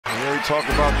Yeah, we talked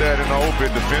about that in the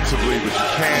open defensively, but you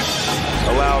can't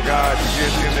allow guys to get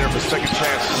in there for second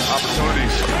chance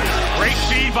opportunities. Great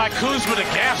feed by Kuzma to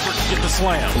Gafford to get the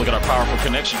slam. Look at our powerful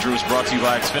connection, Drew. Is brought to you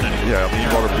by Xfinity. Yeah, I mean, you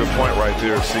brought up a good point right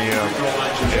there, CM.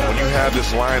 And when you have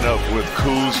this lineup with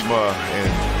Kuzma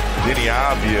and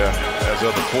𝗙𝗢𝗟𝗡𝗧𝗏 as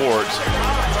other forwards,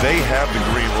 they have the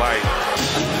green light.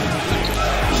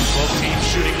 Both teams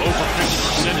shooting over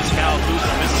 50% as Kuzma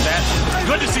misses that.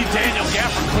 Good to see Daniel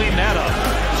Gafford clean that up.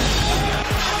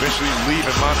 Eventually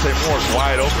leaving Monte Morris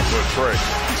wide open for a tray.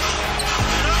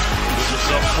 This is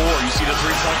up 4. You see the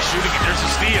three-point shooting, and there's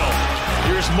a steal.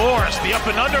 Here's Morris. The up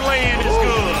and under lay-in is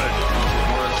good.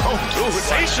 Don't do it.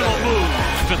 Sensational move.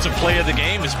 Defensive play of the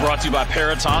game is brought to you by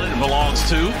𝗙𝗢𝗟𝗓𝗓. It belongs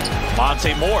to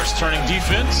Monte Morris, turning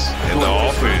defense. And the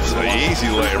offense, an easy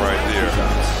lay right there.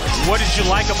 What did you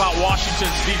like about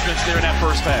Washington's defense there in that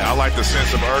first half? I like the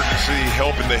sense of urgency,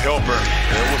 helping the helper.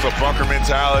 It was a bunker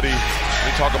mentality.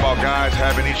 We talk about guys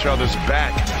having each other's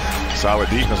back. Solid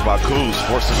defense by Kuz,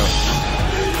 forcing a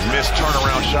missed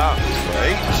turnaround shot.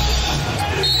 8.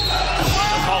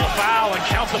 Call a foul and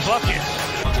count the bucket.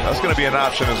 That's going to be an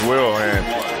option as well, and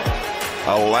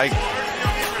I like.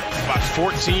 By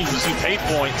 14, you see pay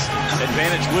points,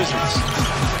 advantage Wizards.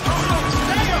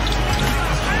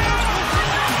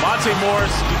 Monte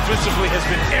Morris defensively has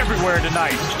been everywhere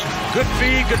tonight. Good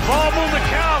feed, good ball movement,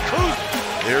 Kuzma.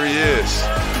 There he is.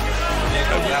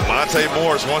 Monte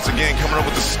Morris once again coming up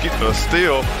with the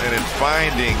steal and then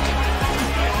finding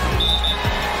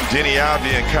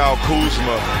𝗙𝗢𝗟𝗡𝗧𝗏 and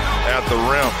Kuzma at the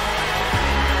rim.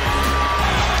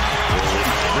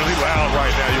 Really loud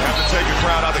right now. You have to take the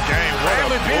crowd out of the game.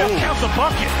 What a move. Count the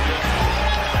bucket.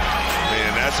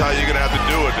 Man, that's how you're going to have to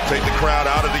do it, to take the crowd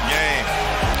out of the game.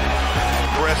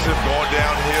 Aggressive, going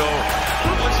downhill,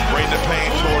 bring the pain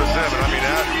towards them. And I mean,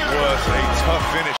 that was a tough finish.